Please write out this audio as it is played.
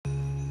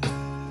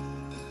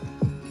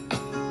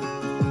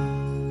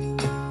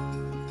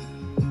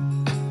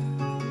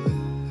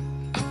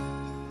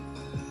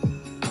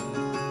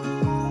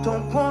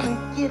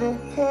wanna get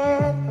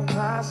ahead of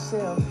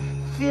myself,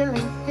 feeling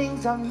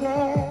things I've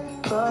never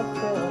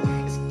felt.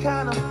 It's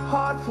kind of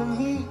hard for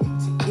me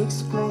to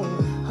explain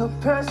her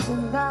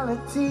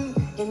personality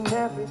and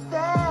everything.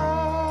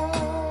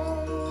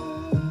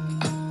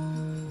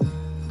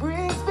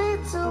 Brings me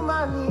to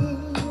my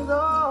knees,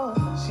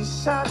 oh, she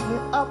shines me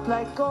up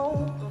like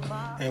gold.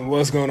 And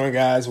what's going on,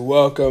 guys?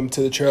 Welcome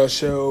to the Trail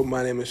Show.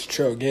 My name is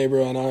Trail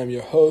Gabriel, and I'm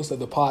your host of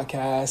the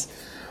podcast.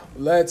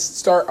 Let's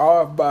start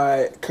off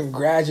by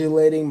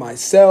congratulating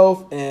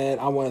myself, and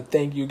I want to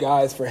thank you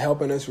guys for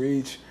helping us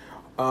reach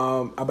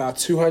about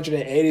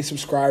 280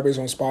 subscribers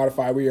on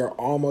Spotify. We are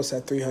almost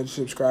at 300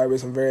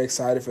 subscribers. I'm very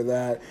excited for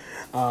that.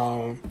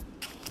 But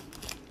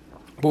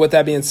with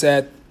that being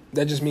said,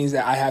 that just means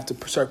that I have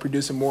to start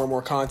producing more and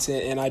more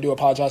content, and I do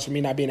apologize for me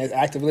not being as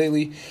active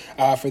lately.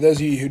 For those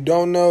of you who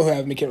don't know, who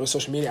haven't been keeping with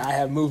social media, I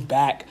have moved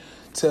back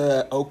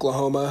to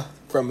Oklahoma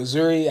from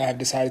Missouri. I have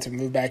decided to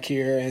move back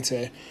here, and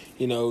to,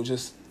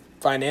 just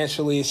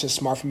financially, it's just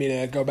smart for me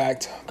to go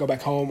back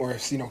home, or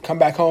come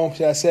back home,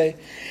 should I say?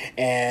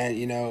 And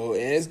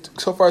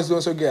so far it's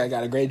doing so good. I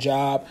got a great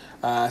job.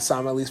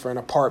 Signed my lease for an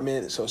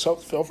apartment, so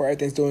far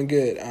everything's doing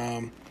good.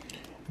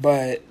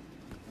 But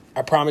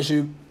I promise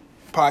you,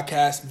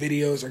 podcast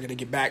videos are going to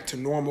get back to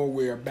normal.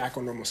 We're back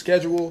on normal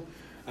schedule.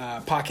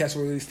 Podcast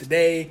will release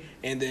today,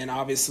 and then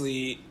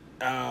obviously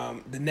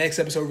the next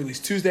episode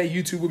released Tuesday.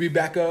 YouTube will be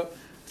back up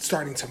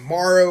starting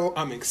tomorrow.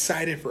 I'm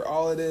excited for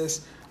all of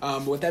this.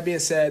 But with that being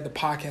said, the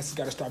podcast has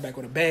got to start back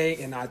with a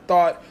bang, and I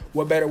thought,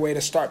 what better way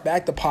to start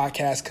back the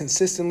podcast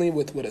consistently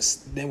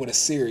than with a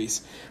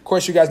series. Of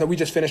course, you guys know we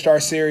just finished our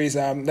series,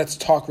 Let's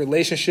Talk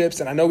Relationships,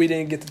 and I know we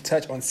didn't get to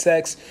touch on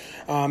sex.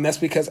 That's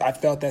because I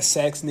felt that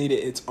sex needed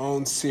its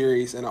own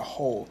series in a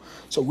whole.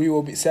 So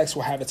sex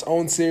will have its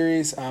own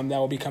series that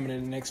will be coming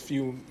in the next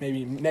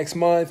maybe next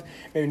month,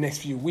 maybe next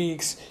few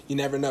weeks. You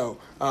never know.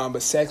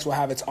 But sex will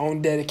have its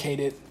own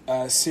dedicated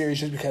series,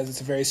 just because it's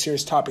a very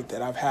serious topic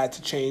that I've had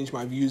to change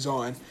my views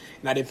on,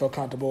 and I didn't feel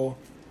comfortable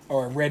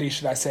or ready,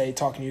 should I say,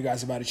 talking to you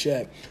guys about it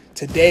yet.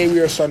 Today we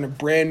are starting a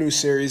brand new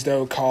series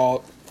though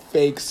called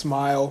Fake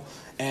Smile,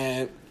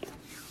 and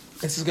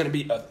this is going to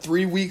be a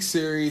 3-week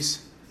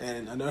series.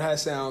 And I know how it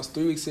sounds,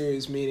 3-week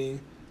series, meaning,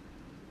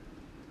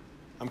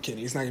 I'm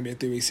kidding, it's not going to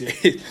be a 3-week series.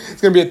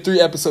 It's going to be a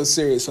 3-episode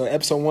series. So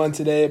episode 1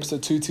 today,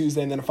 episode 2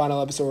 Tuesday, and then the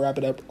final episode will wrap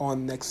it up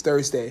on next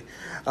Thursday.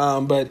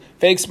 But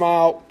Fake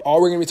Smile, all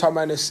we're going to be talking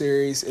about in this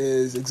series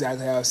is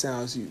exactly how it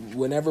sounds.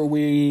 Whenever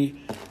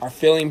we are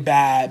feeling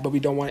bad, but we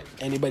don't want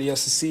anybody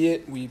else to see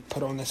it, we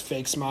put on this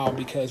fake smile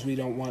because we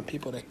don't want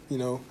people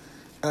to,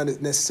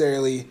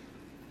 unnecessarily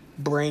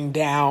bring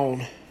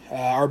down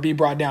or be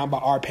brought down by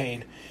our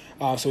pain.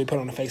 So we put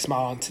on a fake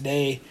smile, and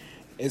today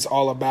is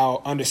all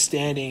about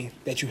understanding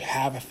that you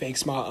have a fake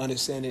smile,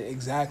 understanding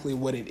exactly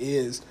what it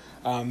is,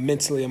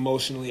 mentally,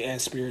 emotionally,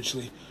 and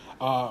spiritually.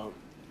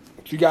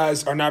 If you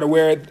guys are not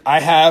aware,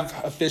 I have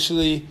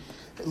officially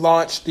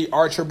launched the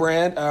Archer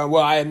brand. I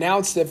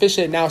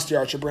officially announced the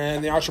Archer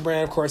brand. The Archer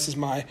brand, of course, is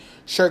my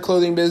shirt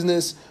clothing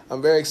business.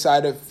 I'm very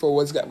excited for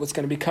what's going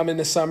to be coming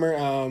this summer.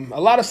 A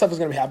lot of stuff is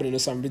going to be happening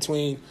this summer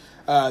between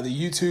the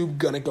YouTube,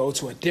 going to go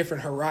to a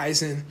different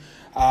horizon.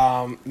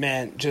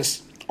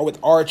 With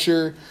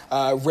Archer,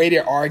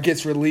 Rated R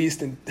gets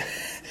released, and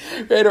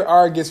Rated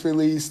R gets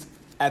released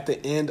at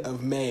the end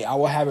of May. I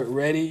will have it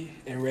ready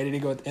to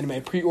go at the end of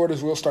May.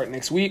 Pre-orders will start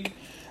next week.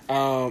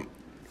 I'm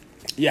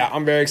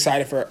very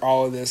excited for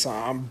all of this.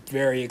 I'm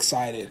very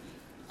excited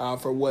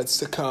for what's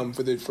to come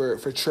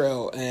for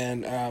Trail,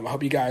 and I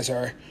hope you guys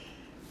are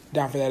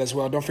down for that as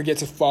well. Don't forget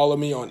to follow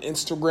me on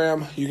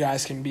Instagram. You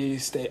guys can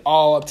stay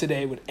all up to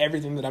date with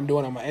everything that I'm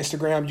doing on my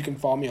Instagram. You can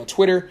follow me on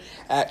Twitter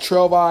at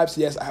Trail Vibes.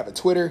 Yes, I have a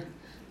Twitter.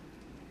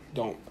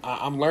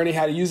 I'm learning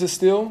how to use it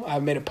still. I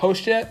haven't made a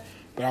post yet,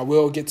 but I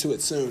will get to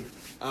it soon.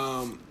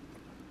 But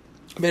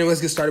anyway, let's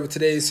get started with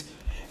today's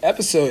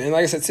episode. And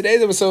like I said,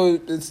 today's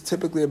episode is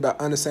typically about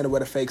understanding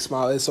what a fake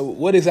smile is. So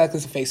what exactly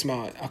is a fake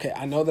smile? Okay,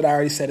 I know that I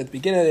already said at the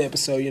beginning of the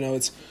episode,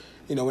 it's,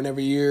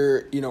 whenever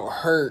you're,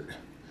 hurt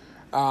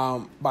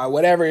by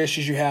whatever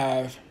issues you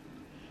have,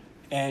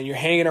 and you're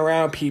hanging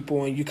around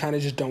people and you kind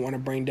of just don't want to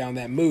bring down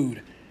that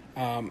mood.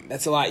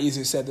 That's a lot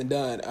easier said than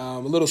done. A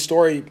little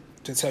story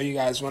to tell you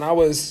guys. When I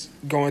was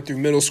going through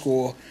middle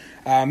school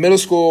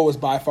was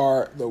by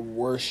far the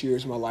worst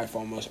years of my life,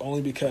 almost,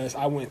 only because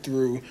I went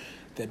through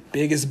the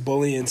biggest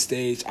bullying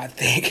stage. I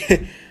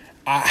think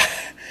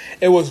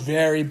it was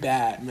very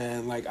bad,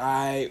 man. Like,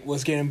 I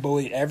was getting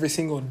bullied every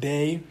single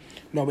day.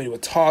 Nobody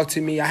would talk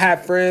to me. I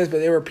had friends, but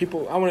they were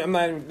people. I want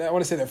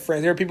to say they're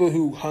friends. There were people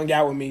who hung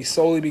out with me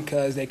solely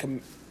because they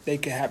could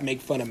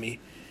make fun of me,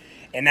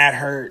 and that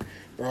hurt.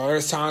 Bro,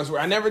 there's times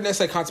where I never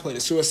necessarily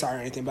contemplated suicide or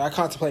anything, but I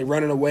contemplated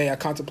running away. I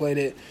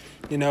contemplated,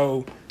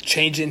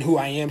 changing who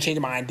I am,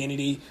 changing my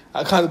identity.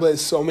 I contemplated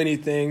so many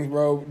things,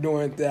 bro,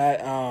 doing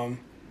that.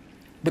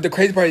 But the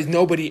crazy part is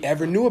nobody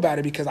ever knew about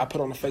it because I put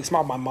on a fake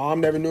smile. My mom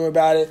never knew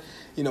about it.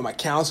 My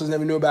counselors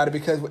never knew about it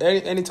because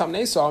anytime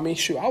they saw me,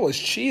 I was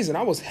cheesing.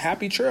 I was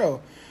happy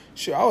Trail.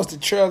 I was the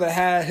Trail that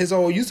had his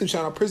old YouTube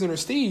channel, Prisoner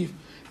Steve.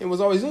 and was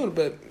always doing it,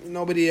 but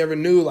nobody ever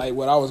knew like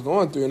what I was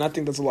going through. And I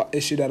think that's a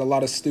issue that a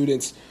lot of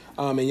students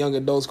and young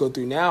adults go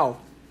through now,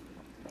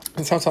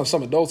 and sometimes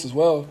some adults as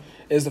well,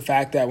 is the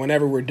fact that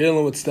whenever we're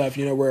dealing with stuff,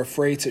 we're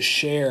afraid to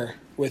share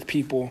with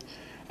people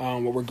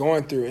what we're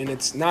going through. And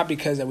it's not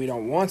because that we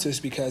don't want to,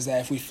 it's because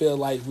that if we feel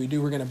like if we do,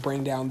 we're going to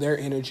bring down their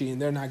energy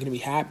and they're not going to be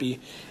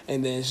happy,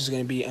 and then it's just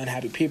going to be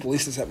unhappy people. At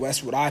least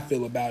that's what I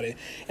feel about it.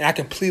 And I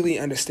completely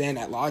understand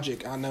that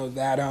logic. I know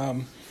that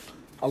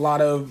a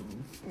lot of,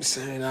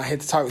 and I hate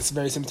to talk, it's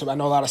very simple, I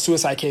know a lot of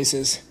suicide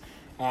cases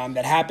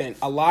that happen.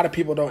 A lot of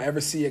people don't ever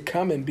see it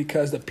coming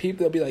because the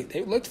people, they'll be like,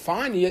 they looked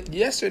fine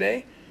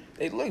yesterday.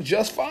 They look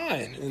just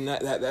fine. And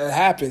that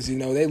happens,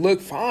 they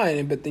look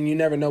fine, but then you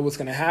never know what's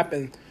going to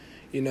happen.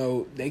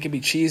 They could be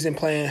cheesing,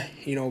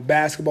 playing,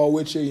 basketball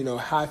with you,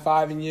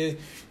 high-fiving you,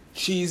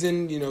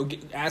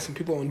 cheesing, asking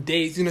people on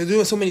dates,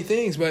 doing so many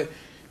things. But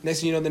next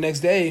thing you know, the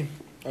next day,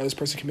 this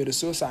person committed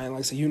suicide. And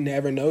like I said, you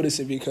never notice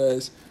it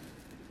because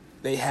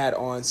they had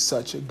on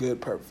such a good,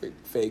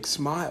 perfect, fake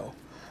smile.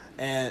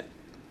 And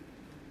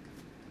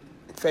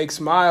fake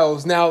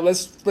smiles, now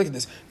let's look at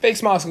this. Fake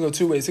smiles can go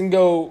two ways. It can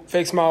go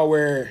fake smile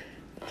where,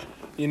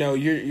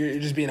 you're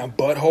just being a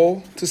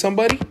butthole to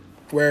somebody,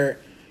 where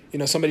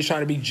somebody's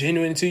trying to be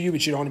genuine to you,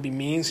 but you don't want to be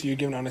mean, so you're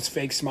giving on this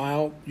fake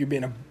smile. You're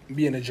being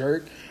a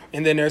jerk.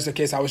 And then there's the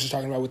case I was just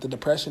talking about with the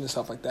depression and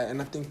stuff like that. And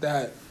I think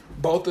that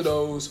both of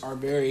those are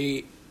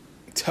very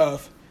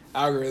tough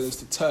algorithms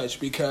to touch,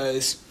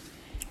 because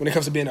when it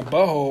comes to being a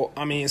butthole,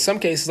 I mean, in some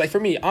cases, like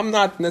for me, I'm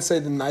not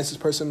necessarily the nicest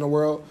person in the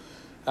world.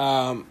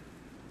 When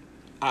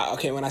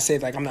I say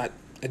like I'm not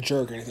a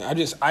jerk or anything,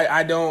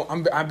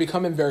 I'm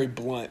becoming very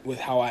blunt with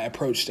how I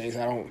approach things.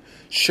 I don't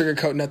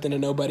sugarcoat nothing to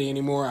nobody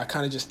anymore. I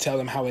kind of just tell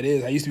them how it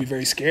is. I used to be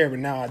very scared, but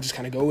now I just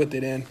kind of go with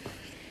it. And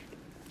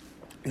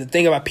the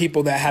thing about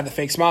people that have the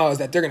fake smile is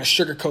that they're going to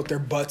sugarcoat their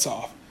butts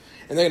off,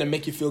 and they're going to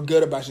make you feel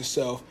good about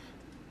yourself,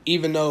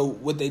 even though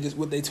what they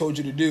told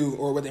you to do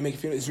or what they make you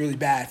feel is really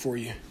bad for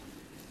you.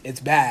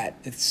 It's bad.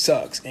 It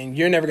sucks, and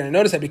you're never going to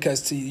notice that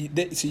because to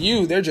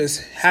you, they're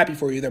just happy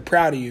for you. They're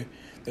proud of you.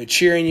 They're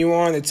cheering you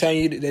on. They're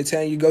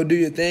telling you go do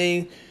your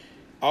thing.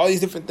 All these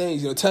different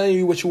things, telling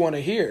you what you want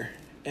to hear,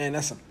 and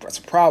that's a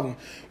problem.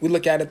 We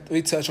look at it.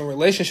 We touch on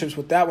relationships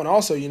with that one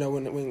also.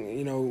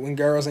 When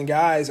girls and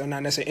guys are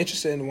not necessarily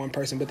interested in one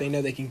person, but they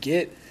know they can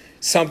get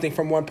something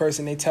from one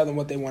person. They tell them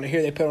what they want to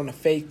hear. They put on a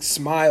fake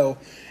smile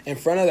in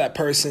front of that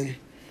person,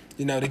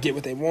 to get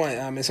what they want.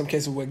 In some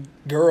cases with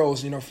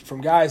girls, from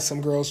guys,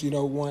 some girls,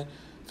 feel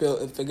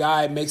if the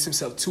guy makes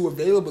himself too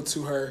available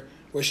to her,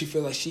 where she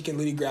feels like she can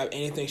literally grab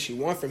anything she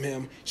wants from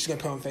him, she's going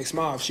to put on a fake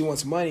smile. If she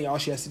wants money, all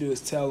she has to do is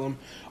tell him,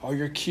 oh,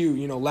 you're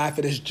cute, laugh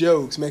at his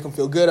jokes, make him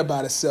feel good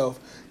about herself.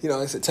 Tell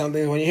him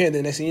things when you hear it.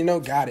 Then next thing you know,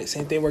 got it.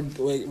 Same thing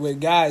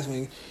with guys.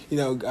 When,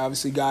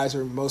 obviously guys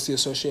are mostly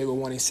associated with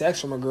wanting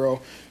sex from a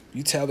girl.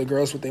 You tell the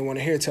girls what they want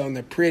to hear. Tell them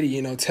they're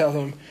pretty. Tell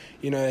them,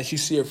 that you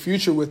see a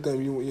future with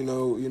them.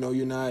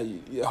 You're not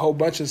a whole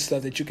bunch of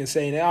stuff that you can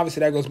say. And obviously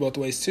that goes both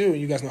ways too.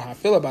 And you guys know how I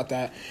feel about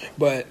that.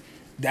 But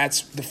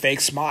that's the fake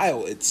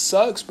smile. It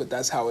sucks, but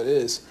that's how it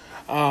is.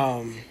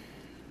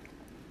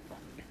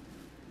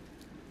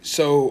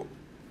 So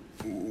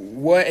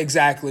what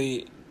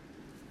exactly,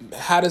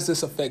 how does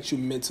this affect you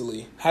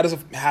mentally? How does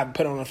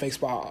put on a fake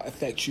smile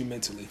affect you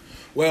mentally?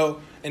 Well,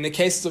 in the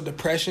cases of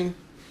depression,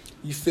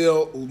 you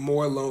feel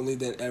more lonely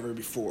than ever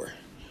before.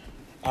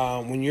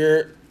 When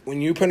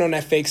you put on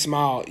that fake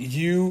smile,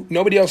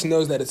 nobody else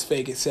knows that it's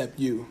fake except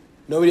you.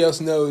 Nobody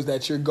else knows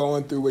that you're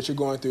going through what you're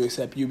going through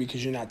except you,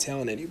 because you're not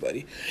telling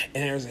anybody.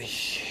 And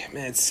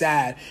it's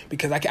sad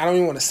because I don't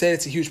even want to say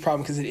it's a huge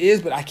problem, because it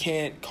is, but I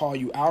can't call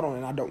you out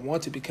on it. I don't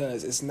want to,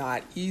 because it's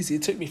not easy.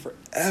 It took me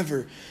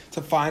forever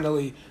to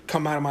finally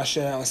come out of my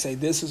shell and say,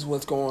 this is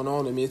what's going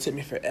on with me. It took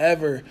me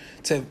forever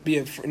to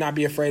not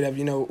be afraid of,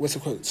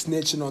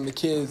 snitching on the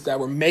kids that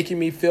were making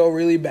me feel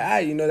really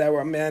bad. That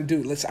were, man,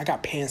 dude, listen, I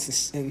got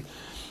pants in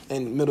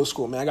middle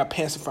school, man. I got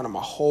pants in front of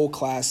my whole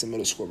class in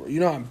middle school, bro.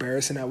 You know how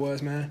embarrassing that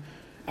was, man?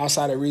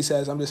 Outside of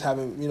recess, I'm just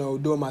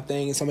doing my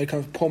thing, and somebody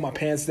comes pull my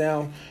pants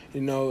down.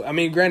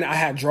 Granted, I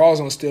had drawers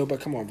on still,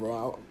 but come on,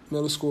 bro.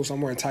 Middle school, so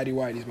I'm wearing tighty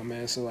whities, my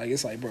man. So,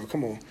 it's like, bro,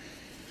 come on.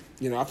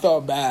 I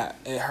felt bad.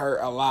 It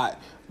hurt a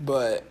lot,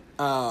 but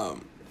I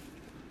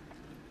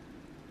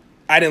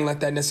didn't let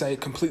that necessarily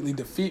completely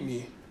defeat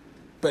me.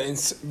 But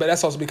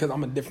that's also because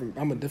I'm a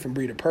different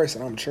breed of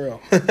person. I'm Trill.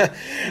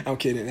 I'm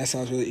kidding. That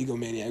sounds really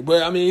egomaniac.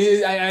 But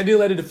I do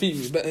let it defeat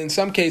me. But in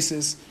some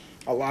cases,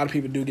 a lot of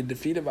people do get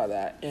defeated by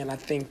that. And I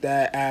think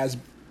that as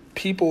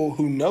people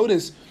who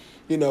notice,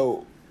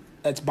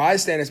 as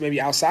bystanders, maybe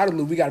outside of the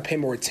loop, we got to pay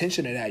more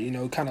attention to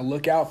that. Kind of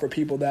look out for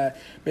people that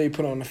maybe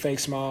put on a fake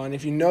smile. And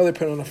if they're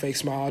putting on a fake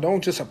smile,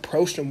 don't just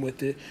approach them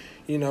with it.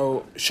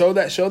 Show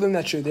them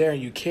that you're there and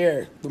you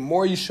care. The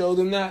more you show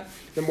them that,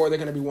 the more they're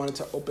going to be wanting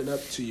to open up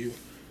to you.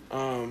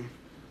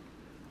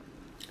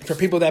 For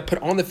people that put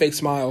on the fake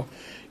smile,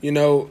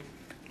 you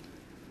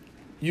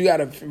got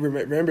to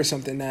remember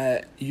something,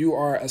 that you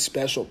are a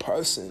special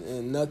person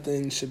and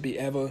nothing should be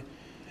ever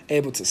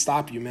able to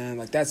stop you, man.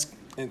 Like that's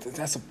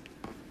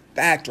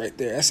fact right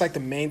there. That's like the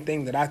main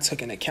thing that I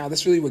took into account.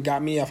 That's really what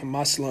got me off of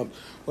my slump,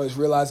 was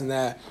realizing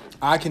that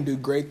I can do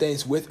great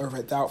things with or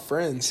without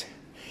friends.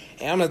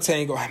 And I'm not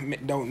saying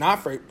don't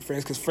not friends,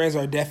 because friends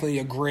are definitely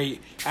a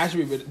great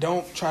attribute, but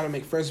don't try to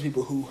make friends with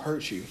people who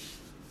hurt you.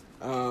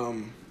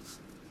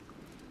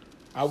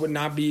 I would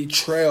not be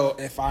Trail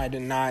if I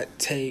did not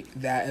take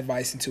that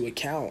advice into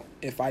account,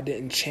 if I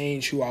didn't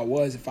change who I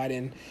was, if I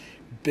didn't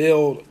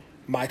build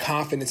my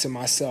confidence in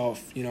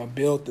myself,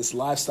 build this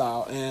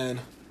lifestyle. And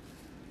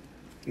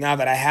now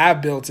that I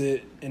have built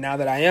it, and now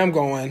that I am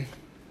going,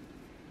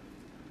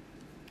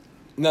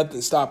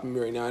 nothing's stopping me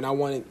right now. And I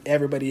wanted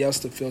everybody else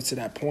to feel to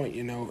that point,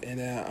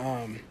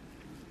 And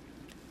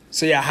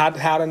so yeah,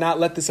 how to not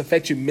let this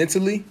affect you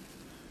mentally?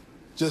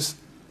 Just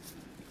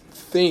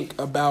think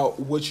about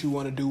what you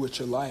want to do with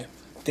your life.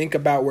 Think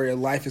about where your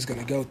life is going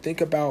to go.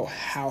 Think about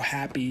how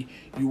happy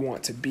you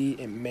want to be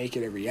and make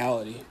it a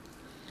reality.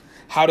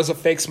 How does a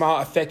fake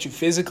smile affect you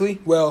physically?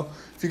 Well,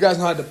 if you guys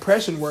know how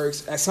depression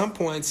works, at some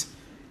points,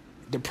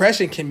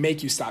 depression can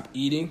make you stop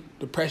eating.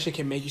 Depression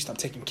can make you stop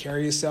taking care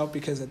of yourself,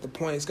 because at the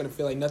point it's going to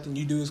feel like nothing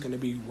you do is going to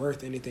be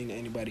worth anything to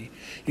anybody.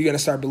 You're going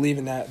to start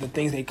believing that the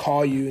things they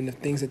call you and the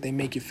things that they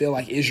make you feel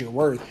like is your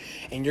worth.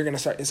 And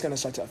it's going to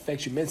start to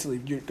affect you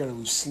mentally. You're going to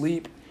lose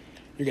sleep.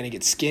 You're going to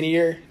get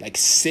skinnier, like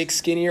sick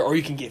skinnier, or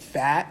you can get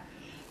fat.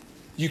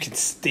 You can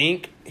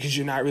stink because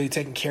you're not really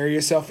taking care of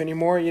yourself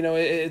anymore.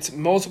 It's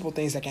multiple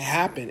things that can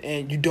happen,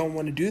 and you don't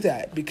want to do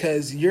that,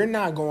 because you're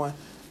not going,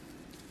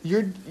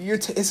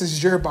 this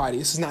is your body.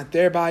 This is not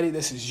their body.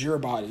 This is your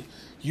body.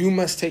 You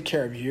must take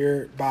care of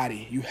your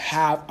body. You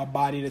have a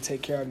body to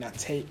take care of. Now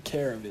take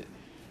care of it.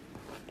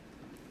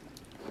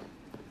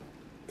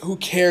 Who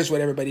cares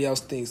what everybody else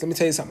thinks? Let me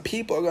tell you something.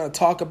 People are going to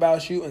talk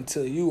about you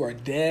until you are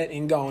dead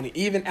and gone. And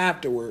even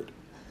afterward,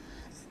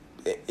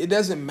 it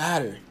doesn't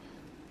matter.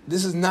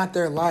 This is not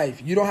their life.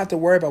 You don't have to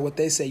worry about what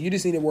they say. You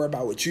just need to worry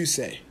about what you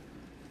say.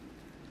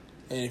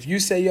 And if you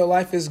say your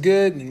life is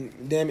good, then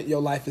damn it,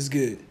 your life is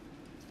good.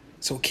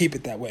 So keep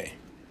it that way.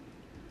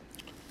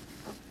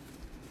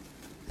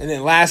 And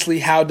then lastly,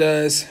 how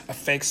does a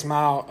fake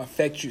smile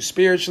affect you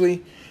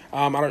spiritually?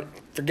 I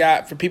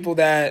forgot for people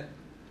that,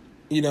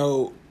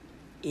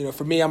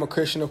 for me, I'm a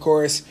Christian, of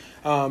course.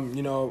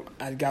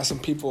 I got some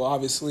people,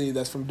 obviously,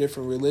 that's from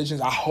different religions.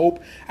 I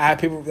hope I have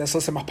people that's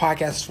listening to my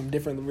podcasts from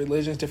different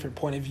religions, different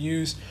point of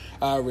views,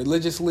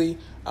 religiously.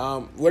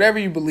 Whatever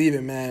you believe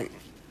in, man,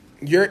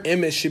 your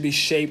image should be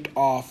shaped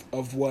off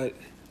of what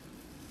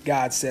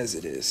God says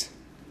it is.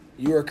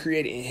 You are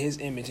created in His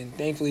image, and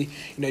thankfully,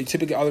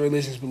 typically other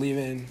religions believe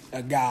in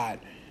a God.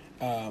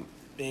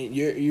 And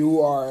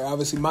you are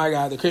obviously my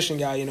God, the Christian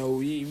guy.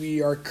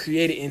 We are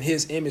created in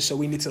His image, so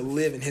we need to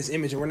live in His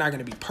image. And we're not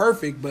going to be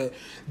perfect, but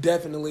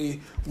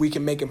definitely we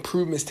can make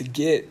improvements to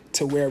get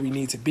to where we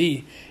need to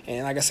be.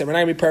 And like I said, we're not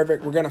going to be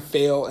perfect. We're going to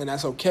fail, and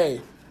that's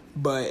okay.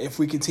 But if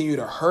we continue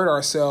to hurt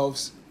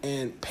ourselves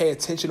and pay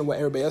attention to what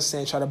everybody else is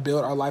saying, try to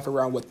build our life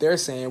around what they're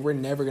saying, we're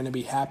never going to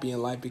be happy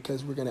in life,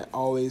 because we're going to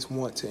always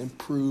want to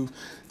improve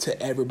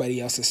to everybody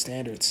else's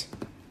standards.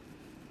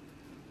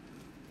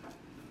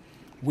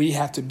 We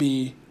have to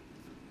be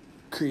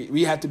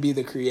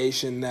the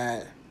creation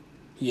that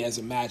He has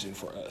imagined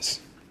for us.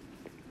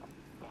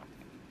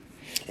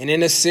 And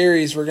in this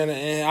series,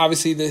 and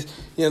obviously the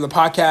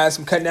podcast,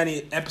 I'm cutting down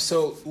the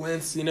episode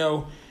lengths,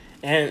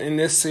 and in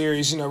this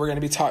series, we're going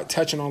to be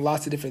touching on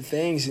lots of different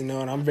things, and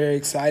I'm very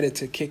excited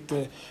to kick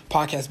the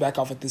podcast back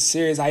off with this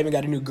series. I even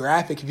got a new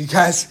graphic. If you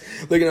guys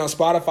looking on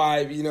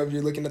Spotify, if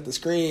you're looking at the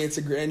screen, it's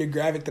a brand new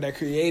graphic that I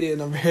created,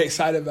 and I'm very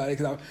excited about it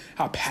because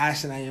how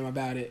passionate I am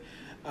about it.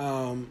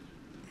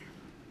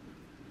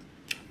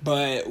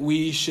 But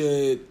we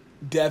should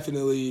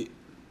definitely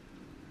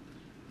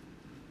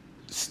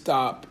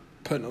stop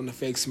putting on the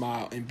fake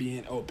smile and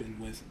being open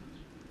with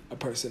a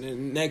person.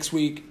 And next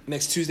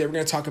Tuesday, we're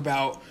going to talk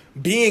about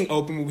being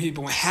open with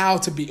people and how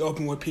to be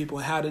open with people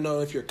and how to know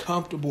if you're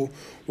comfortable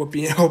with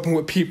being open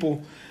with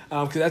people,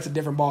 because that's a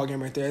different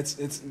ballgame right there.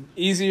 It's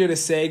easier to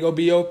say go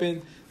be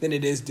open than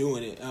it is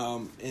doing it.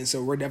 And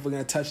so we're definitely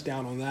going to touch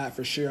down on that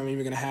for sure. I'm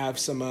even going to have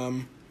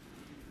some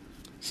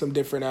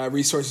different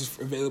resources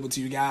available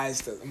to you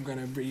guys that I'm going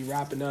to be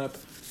wrapping up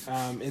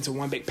into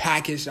one big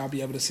package. I'll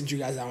be able to send you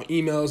guys out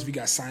emails if you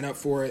guys sign up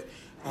for it.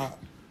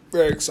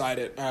 Very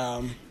excited.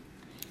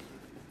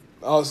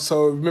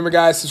 Also, remember,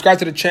 guys, subscribe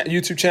to the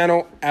YouTube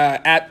channel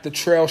at The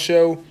Trail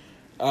Show.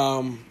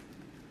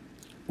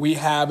 We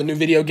have a new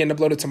video getting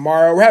uploaded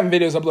tomorrow. We're having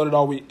videos uploaded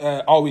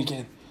all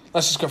weekend.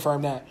 Let's just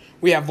confirm that.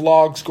 We have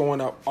vlogs going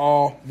up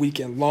all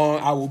weekend long.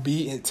 I will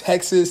be in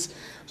Texas.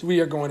 So we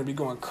are going to be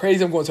going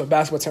crazy. I'm going to a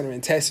basketball tournament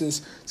in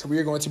Texas. So we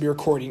are going to be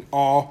recording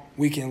all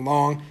weekend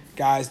long.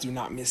 Guys, do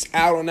not miss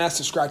out on that.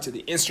 Subscribe to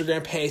the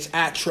Instagram page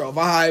at Trail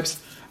Vibes.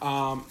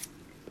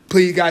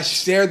 Please, guys,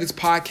 share this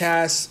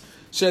podcast.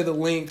 share the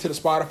link to the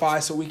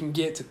Spotify so we can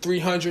get to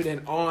 300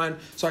 and on,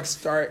 so I can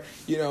start,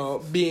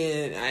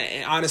 being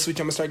honest with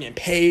you, I'm gonna start getting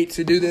paid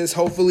to do this,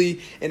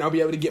 hopefully, and I'll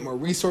be able to get more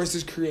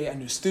resources, create a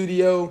new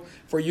studio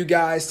for you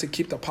guys to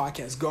keep the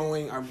podcast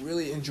going. I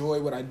really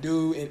enjoy what I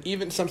do, and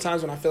even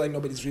sometimes when I feel like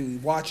nobody's really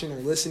watching or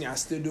listening, I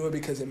still do it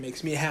because it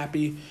makes me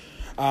happy.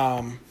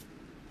 But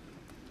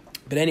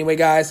anyway,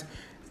 guys,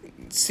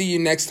 see you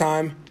next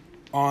time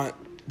on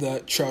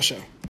The Trail Show.